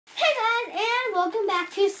welcome back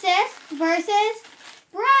to Sis versus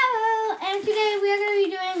Bravo. And today we are going to be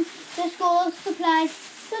doing the school supply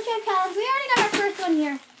switch-up challenge. We already got our first one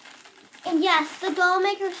here. And yes, the doll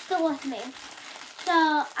maker is still with me. So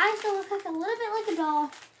I still look like a little bit like a doll.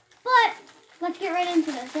 But let's get right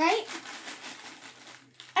into this, right?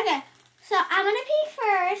 Okay, so I'm going to peek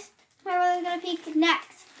first. My brother's going to peek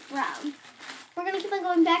next round. We're going to keep on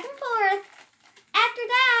going back and forth. After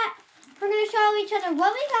that, we're going to show each other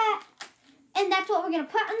what we got. And that's what we're going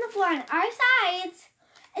to put on the floor on our sides.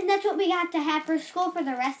 And that's what we got to have for school for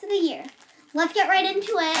the rest of the year. Let's get right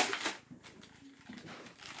into it.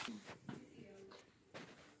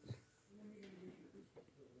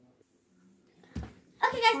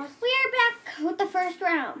 Okay, guys, we are back with the first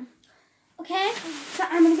round. Okay, so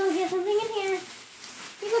I'm going to go get something in here.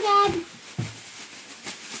 Here you go, Dad.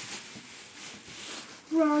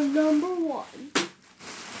 Round number 1.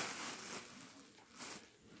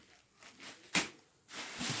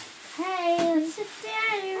 Hey, let's sit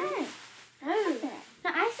down. Hey. Oh.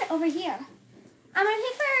 Now I sit over here. I'm going to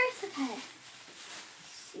pick first. Okay.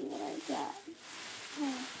 Let's see what I got.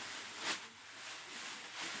 Oh.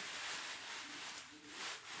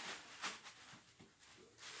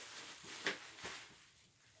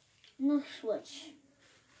 No switch.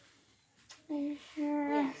 Are you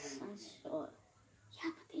sure? Yes, I'm sure.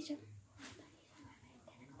 Yeah, but these are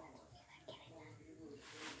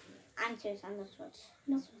I'm serious, I'm the switch.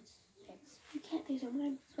 No. Switch. You can't, these are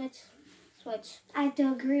mine. Switch. I have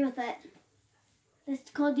to agree with it. This is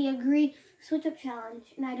called the agree switch-up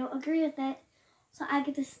challenge, and I don't agree with it, so I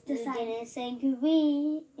get to decide. You didn't say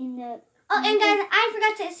agree in the... Oh, and guys, I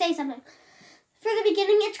forgot to say something. For the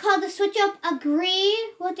beginning, it's called the switch-up agree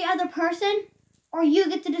with the other person, or you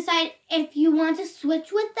get to decide if you want to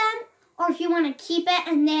switch with them, or if you want to keep it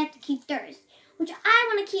and they have to keep theirs, which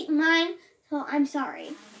I want to keep mine, so I'm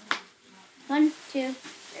sorry. 1, 2,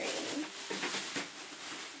 3.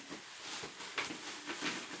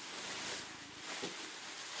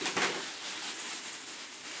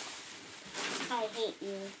 I hate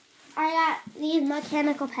you. I got these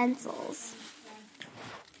mechanical pencils.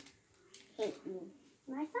 Hate you.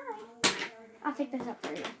 My side. I'll pick this up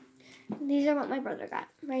for you. These are what my brother got.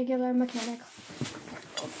 Regular mechanical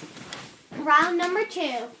pencils. Round number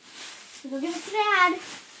 2. We'll give it to Dad.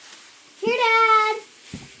 Here, Dad.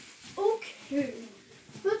 Okay.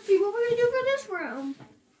 Let's see what we're going to do for this round.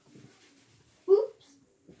 Oops.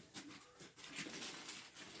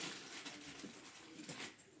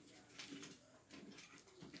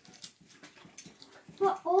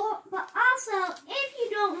 But also, if you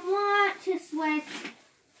don't want to switch,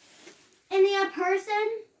 and the other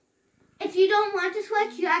person, if you don't want to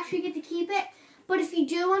switch, you actually get to keep it. But if you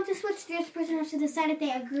do want to switch, this person has to decide if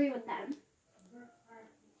they agree with them.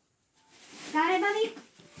 Got it, buddy?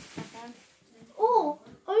 Okay. Oh,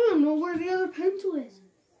 I don't know where the other pencil is.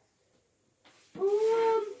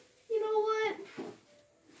 You know what?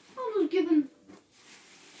 I'll just give him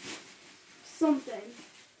something.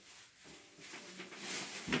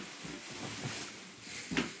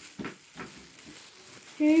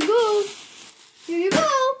 Here you go. Here you go.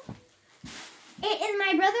 It is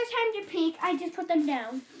my brother's time to peek. I just put them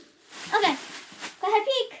down. Okay. Go ahead,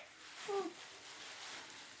 peek. Oh.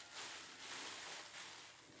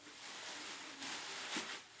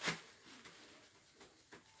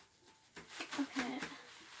 Okay.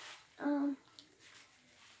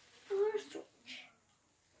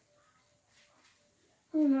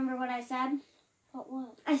 Remember what I said?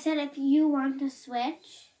 What? I said if you want to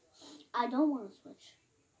switch. I don't want to switch.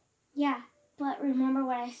 Yeah, but remember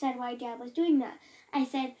what I said why Dad was doing that. I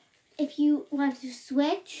said if you want to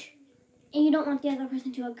switch and you don't want the other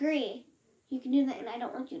person to agree, you can do that, and I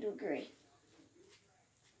don't want you to agree.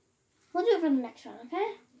 We'll do it for the next one,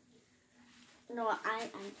 okay? No, I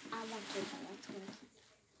want to.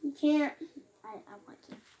 You can't. I want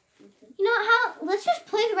to. You know how? Let's just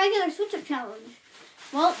play the regular switch-up challenge.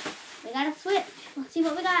 Well, we got to switch. Let's see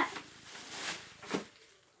what we got.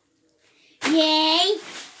 Yay!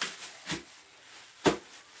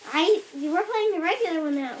 We're playing the regular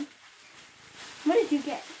one now. What did you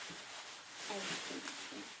get?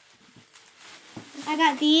 I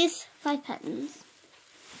got these 5 pens.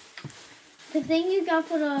 The thing you got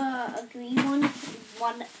for the green one is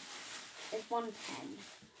one pen.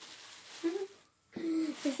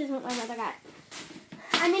 This is what my mother got.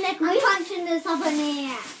 I mean, I'm punching this up in the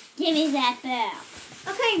air. Give me that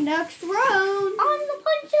bell. Okay, next round. On the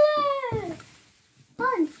punch it.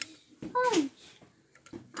 Punch.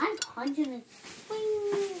 I'm punching it.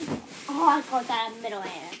 Oh, I caught that in the middle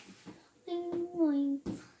air.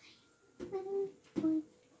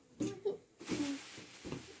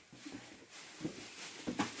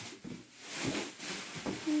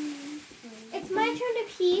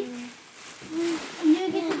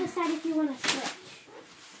 want to switch.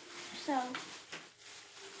 So,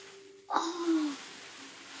 oh,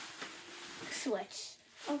 switch.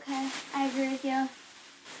 Okay, I agree with you.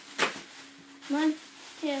 1,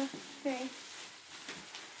 2, 3.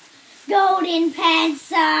 Golden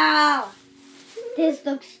pencil! This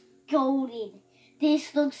looks golden.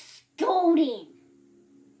 This looks golden.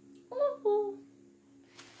 Ooh.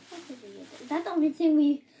 Is that the only thing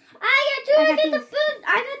we... I got the food.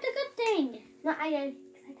 I got the good thing. No, I got these.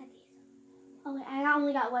 Oh, wait, I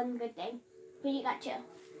only got one good thing. But you got 2.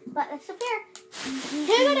 But that's so fair.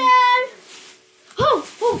 Here go, Dad. Oh,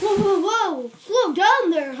 whoa, whoa, whoa, whoa. Slow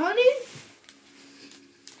down there, honey.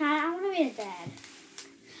 I want to be a dad.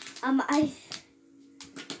 I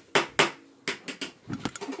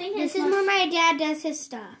think this is where my dad does his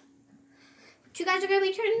stuff. But you guys are going to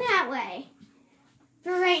be turning that way.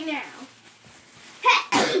 For right now.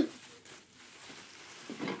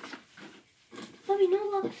 Bobby, no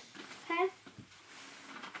looks. Okay?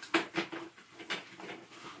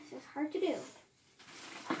 This is hard to do.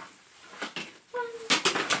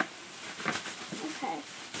 Okay.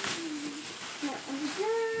 That one's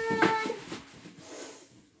done.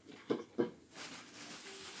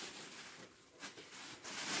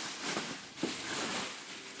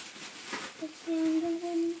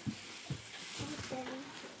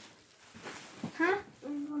 Huh?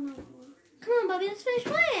 Come on, Bobby, let's finish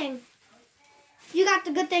playing. You got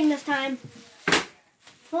the good thing this time.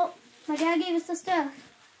 Well, my dad gave us the stuff.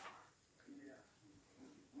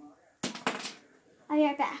 I'll be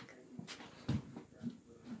right back.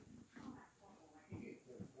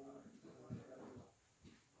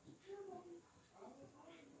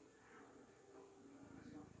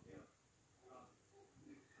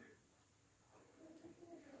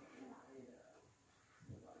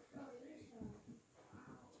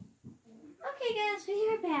 Okay, guys,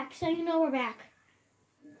 we're back, so you know we're back.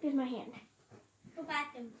 Here's my hand. Go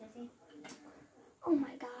bathroom, Sissy. Oh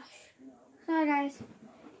my gosh. Sorry, guys.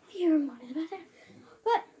 If you're reminded about that.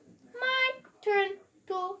 But my turn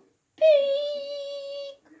to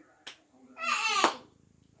peek. Hey!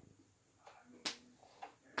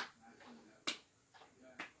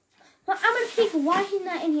 Well, I'm gonna peek. Why he's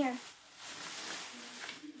not in here?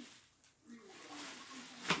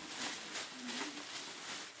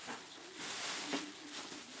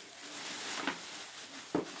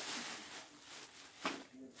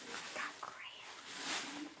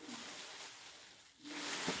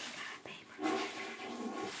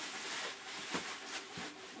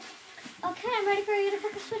 Okay, I'm ready for you to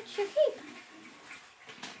pick a switch or keep.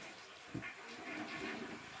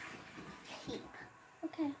 Keep.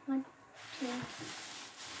 Okay, 1, 2,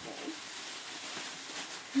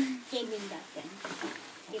 3. Give me that thing.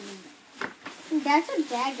 Give me that. That's what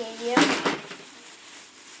Dad gave you.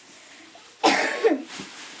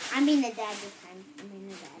 I'm being the dad this time. I'm being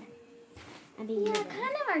the dad. I'm being the dad.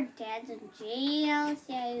 Kind of our dad's in jail,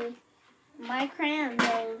 so my crayon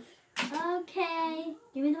goes. Okay.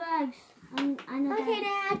 Give me the bags. I know Okay,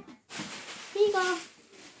 that. Dad. Here you go.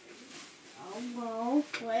 Oh, no.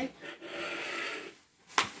 Quick.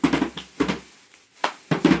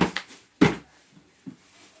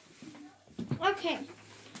 Okay.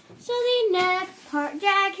 So the next part,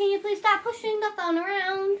 Dad, can you please stop pushing the phone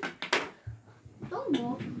around? Don't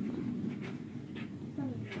move.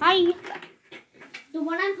 Hi. The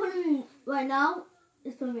one I'm putting right now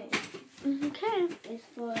is for me. Okay. It's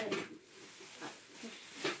for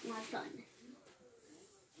my son.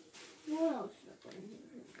 What else should I put in here?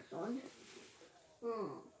 Son?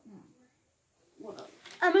 What else?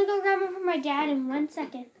 I'm going to go grab one from my dad in 1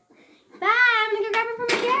 second. Bye. I'm going to go grab one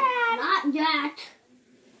from my dad. Not yet.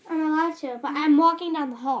 I'm allowed to, but I'm walking down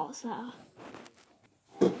the hall, so.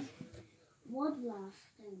 What last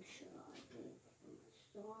thing should I do?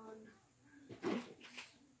 Son.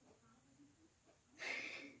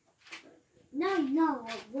 No,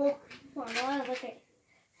 look. Oh, no, I look at.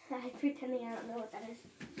 I'm pretending I don't know what that is.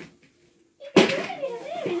 Okay.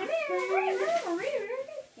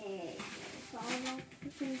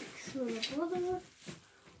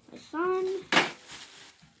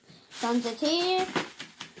 Son's a tear.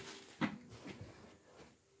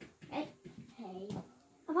 Hey.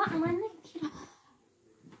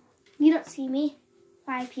 You don't see me. If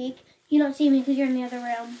I peek, you don't see me because you're in the other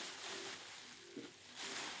room.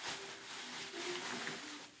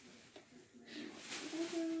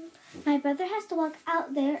 My brother has to walk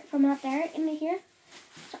out there, from out there into here.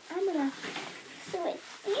 So I'm gonna switch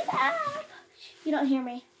these up. You don't hear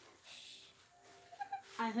me.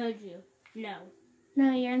 I heard you. No.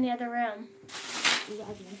 No, you're in the other room. I'm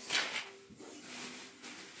grabbing this.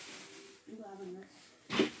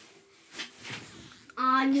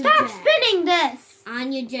 On your Stop jet. spinning this.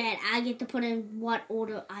 On your jet, I get to put in what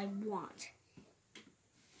order I want.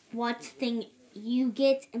 What thing you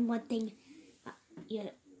get and what thing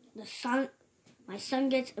my son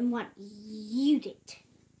gets and what you get.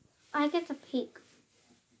 I get to peek.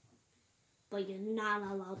 But you're not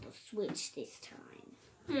allowed to switch this time.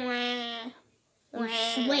 Mwah. You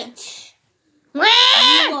switch.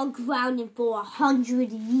 Mwah. You are grounded for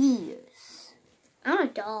 100 years. I'm a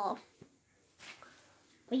doll.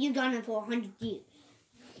 But you're grounded for 100 years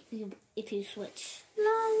if you switch. La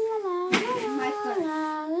la la la My la first.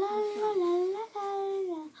 la la la la la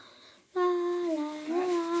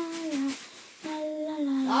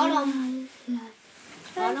Bottom.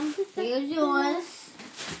 Bottom. Here's yours.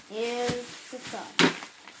 Here's the sun.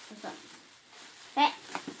 The sun. Hey,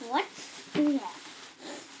 what do we have?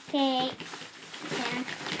 Okay. Yeah.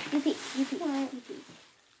 You peek. You peek.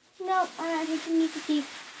 No, I'm not taking you to peek.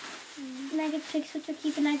 And I get to take switch or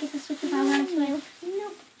keep, and I get to switch if I want to switch.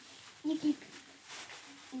 Nope. You keep.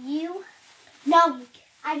 You? No,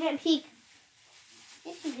 I didn't peek.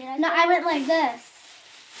 Yes, you did. No, I went like this.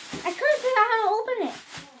 I couldn't figure out how to open it.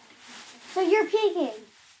 So you're peeking.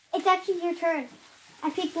 It's actually your turn. I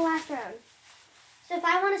peeked the last round. So if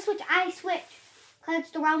I want to switch, I switch. Because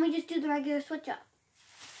it's the round we just do the regular switch up.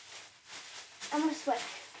 I'm going to switch.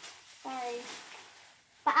 Sorry.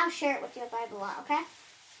 But I'll share it with you if I have a lot, okay?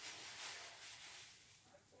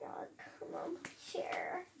 Oh, come on,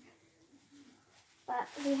 share. But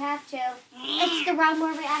we have to. It's the round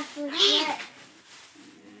where we actually share it.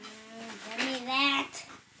 Give me that.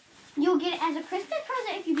 You'll get it as a Christmas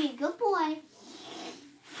present if you be a good boy.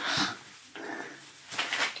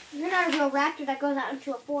 You're not a real raptor that goes out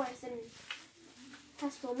into a forest and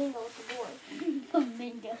has to mingle with the boy.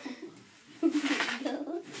 Flamingo.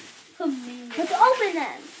 Flamingo. Flamingo. Let's open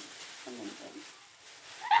them.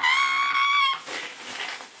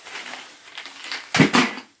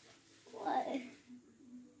 What?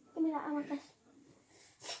 Give me that. I want this.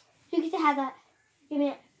 You get to have that. Give me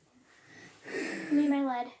it. Give me my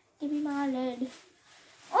lead. Give me my lead.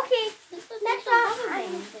 Okay. Next round.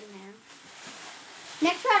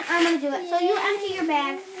 Next round, I'm gonna do it. So you empty your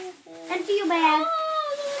bag. Empty your bag. Oh,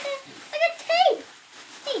 look at tape.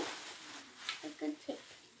 Tape. A good tape.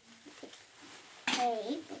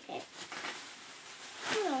 Tape. Okay.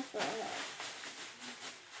 What else do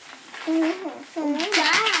I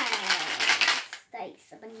have? Dice.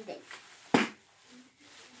 A bunch of dice.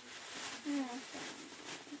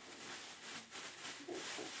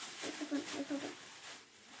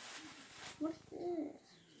 What's this?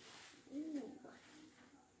 Ooh.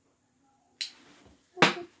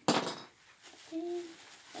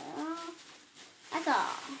 That's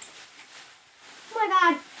all. Oh my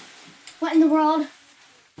god. What in the world?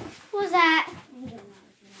 What was that?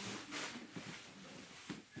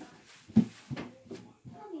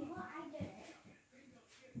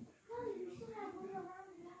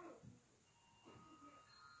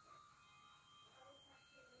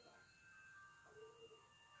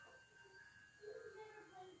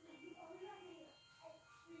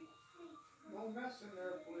 No mess in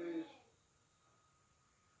there, please.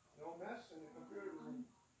 No mess in the computer room.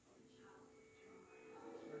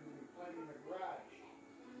 Or you'll be playing in the garage.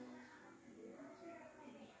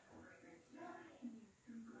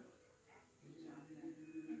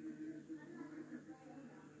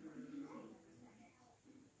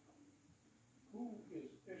 Who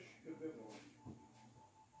is Ishkabibble?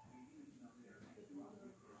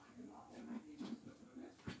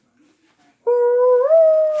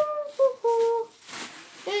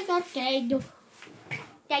 There's no Dado.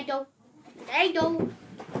 Dado. Dado.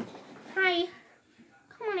 Hi.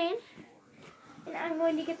 Come on in. And I'm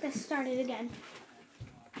going to get this started again.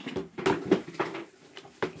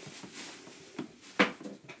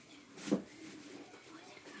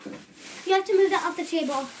 You have to move that off the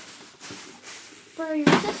table. For your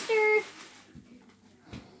sister.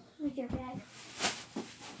 With your bag.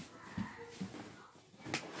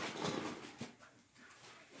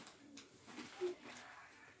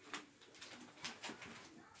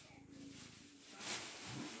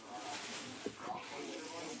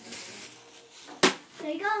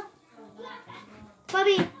 There you go.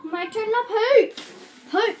 Bubby, my turn to poop.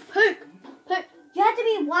 Poop, poop, poop. You have to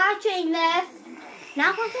be watching this.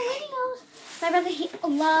 Not watching videos. My brother, he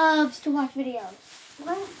loves to watch videos.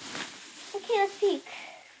 What? Okay, let's peek.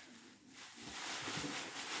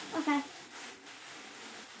 Okay.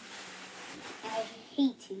 I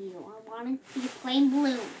hate you. I want it to be plain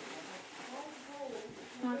blue.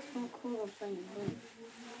 Not so cool plain blue.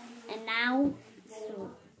 And now, so.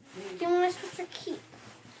 Do you want to switch your key?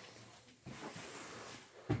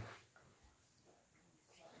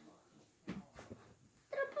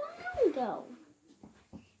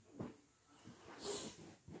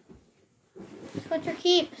 What's your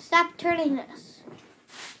keep? Stop turning this.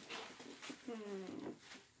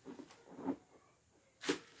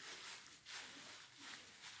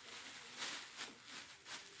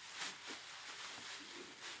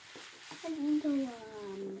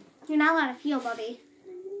 You're not allowed to feel, Bubby.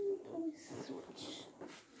 Switch.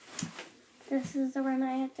 This is the one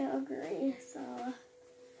I have to agree, so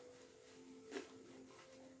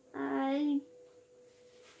I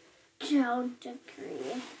don't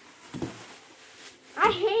agree.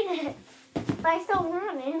 I hate it, but I still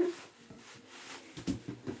want it.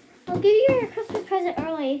 I'll give you your Christmas present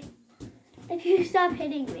early if you stop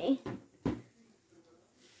hitting me.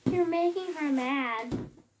 You're making her mad.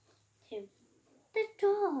 Who? The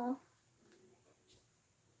doll.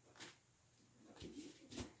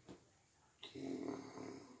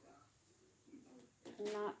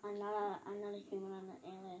 I'm not a human, I'm an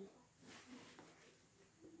alien.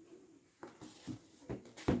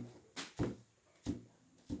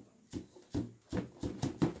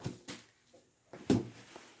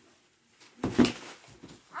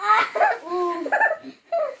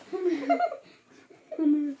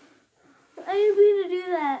 I didn't mean to do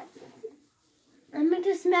that. I meant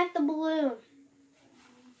to smack the balloon.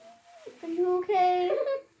 Are you okay?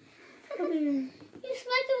 Come here. You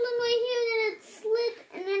smacked the balloon right here, and then it slid,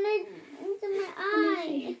 and then it into my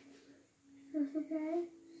eye. That's okay.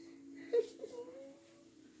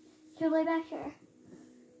 Here, lay back here.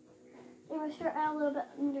 And rest your eye a little bit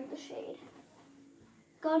under the shade.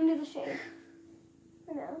 Go under the shade.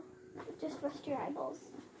 I know. Just rest your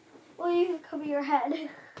eyeballs. Or you can cover your head.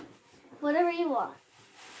 Whatever you want.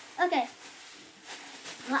 Okay.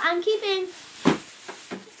 Well, I'm keeping.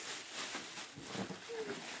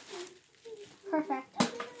 Perfect.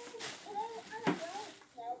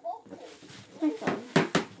 My phone.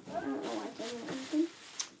 I don't know why it doesn't do anything.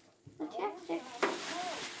 Let's check it.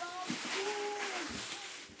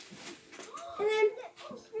 And then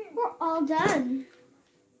we're all done.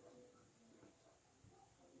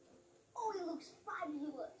 Oh, it looks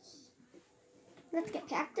fabulous. Let's get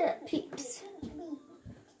back to peeps.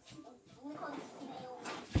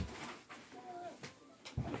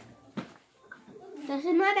 This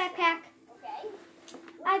is my backpack.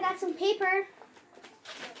 I got some paper.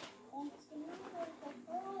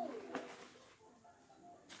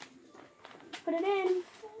 Put it in.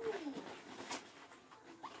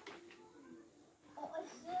 Oh,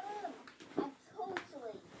 awesome. I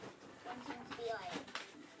totally want him to be like,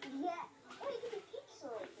 yeah, or he could be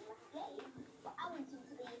pixelated like a game, but I want him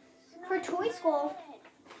to be For toy school.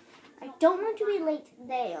 I don't want to be late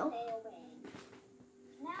there.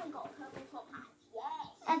 Now we got a purple top hat.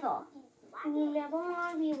 Yes. Ever. You never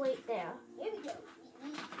want to be late there. Here we go.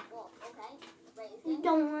 Well, okay. Right, You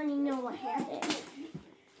don't want to know what happened.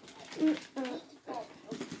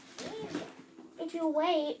 If you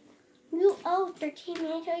wait, you owe 13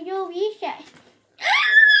 minutes or you'll recess.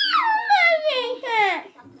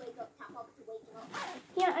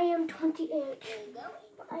 Yeah, I am 28.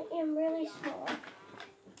 But I am really small.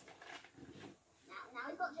 Now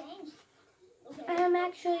it's got changed. I am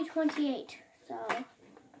actually 28. So,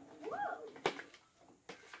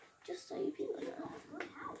 just so you people know.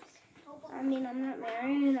 I mean, I'm not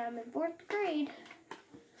married and I'm in 4th grade.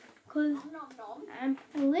 Because I'm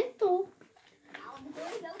little.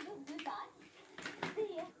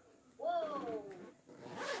 Whoa!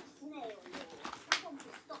 Snail.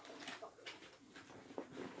 Stop it.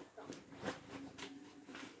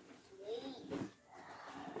 Sweet.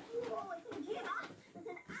 Oh, it's a gym. There's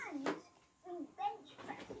an ant doing bench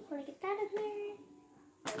press. Want to get that in there?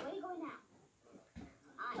 Where are you going now?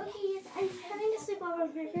 Okay, yes, I'm having to sleep over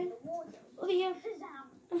with my friend. Over here.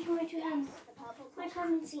 I'm going to have my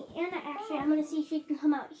cousin see Anna. Actually, I'm going to see if she can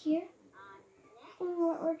come out here. And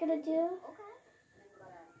what we're going to do.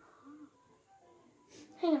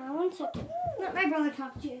 Hang on 1 second. Let my brother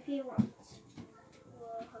talk to you if he wants.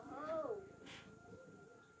 Whoa.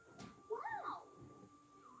 Wow.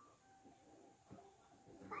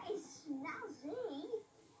 That is snazzy.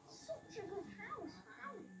 Such a good house.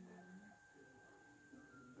 Wow.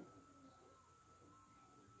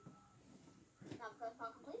 Now, first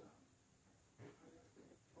part complete.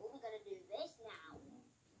 Oh, we gotta do this now.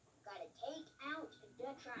 Gotta take out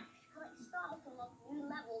the trash. Collect stuff, unlock new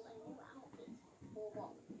levels and new outfits. For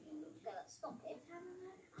what? Okay, let's stop it. Oh,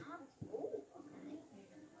 okay.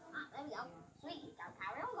 There we go. Sweet. Now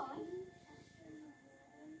carry on going.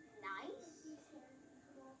 Nice.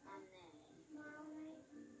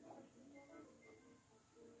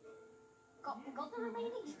 And then got the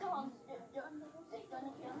remaining stars done.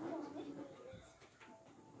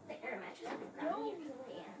 The air matches have got me into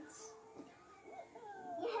the ants.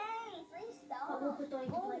 Yay! 3 stars. we'll put the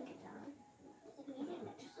blanket down.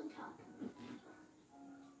 Just on top.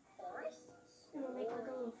 Forests. And we'll make like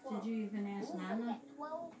a little floor. Did you even ask Nana? Get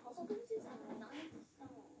 12 puzzle pieces and 9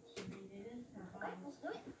 stones. Okay, let's do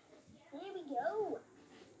it. Here we go.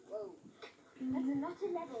 Whoa. There's a lot of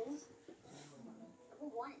levels. Level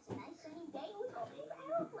 1, it's a nice sunny day. We've got a paper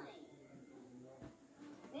aeroplane.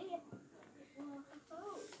 There.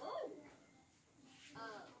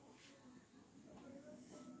 Oh.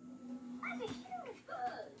 That's a huge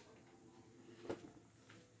bird.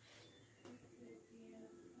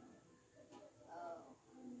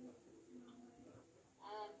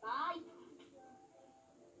 Bye.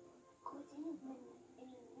 Oh, it's in his nest.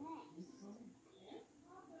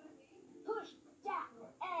 Push that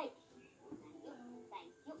egg.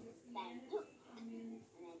 Thank you. And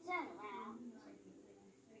then turn around.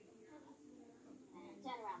 And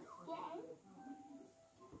turn around again.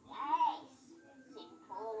 Yes.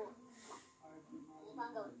 Simple. Keep on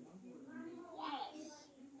going. Yes.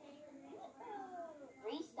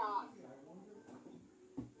 Restart.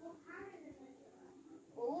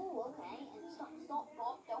 Oh, okay. And stop,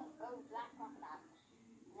 Bob. Don't go black crocodile.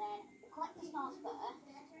 And then we'll collect the stars first.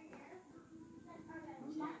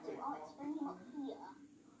 What's that do? Oh, it's bringing them up here.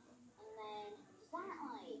 And then, is that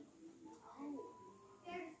like... Oh.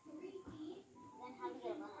 Then how do you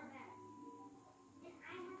get around?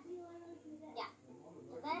 Yeah.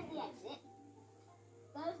 So there's the exit.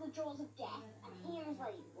 There's the jaws of death. And here's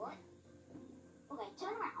like, what? Okay,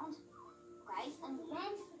 turn around. Okay, and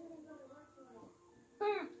then...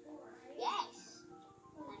 Boom! Yes!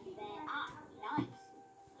 And then, nice.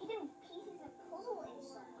 Hidden pieces of puzzle in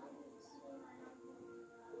some ones.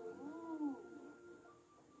 Ooh.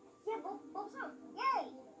 Yeah, Bob's out. Yay!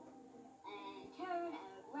 And turn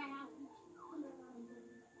around.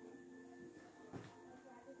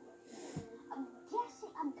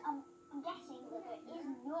 I'm guessing that there is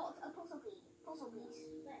not a puzzle piece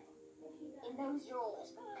in those drawers.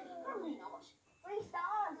 Probably not. 3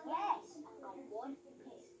 stars, yes! I've got 1 piece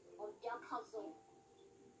of the puzzle.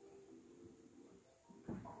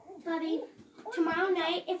 Bobby, tomorrow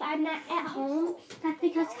night, if I'm not at home, that's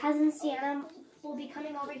because Cousin Santa will be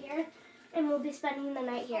coming over here, and we'll be spending the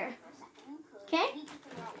night here. Okay?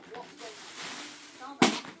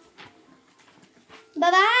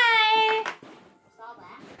 Bye-bye! Stop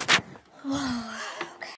that.